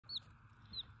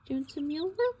Do you want some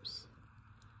mealworms?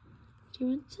 Do you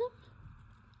want some?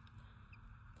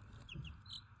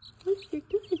 Look, you're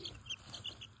good.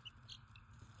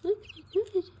 Look, you're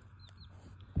good.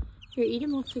 Here, eat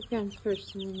them off the ground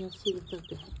first, and then you'll see that they're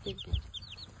good. They're good.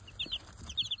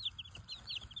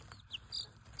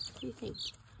 What do you think?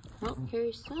 Oh,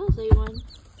 Harry Styles ate one.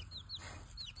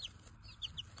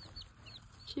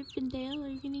 Chip and Dale, are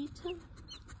you gonna eat some?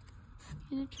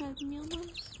 Gonna try the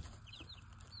mealworms?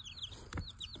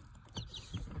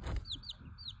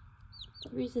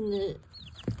 The reason the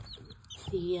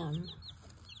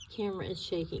camera is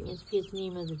shaking is because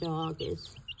Nemo the dog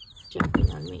is jumping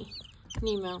on me.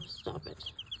 Nemo, stop it.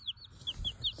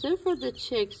 So far the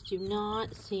chicks do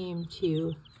not seem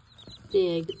to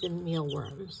dig the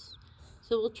mealworms.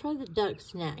 So we'll try the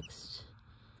ducks next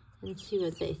and see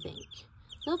what they think.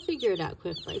 They'll figure it out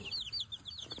quickly.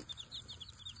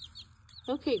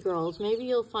 Okay, girls, maybe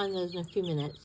you'll find those in a few minutes.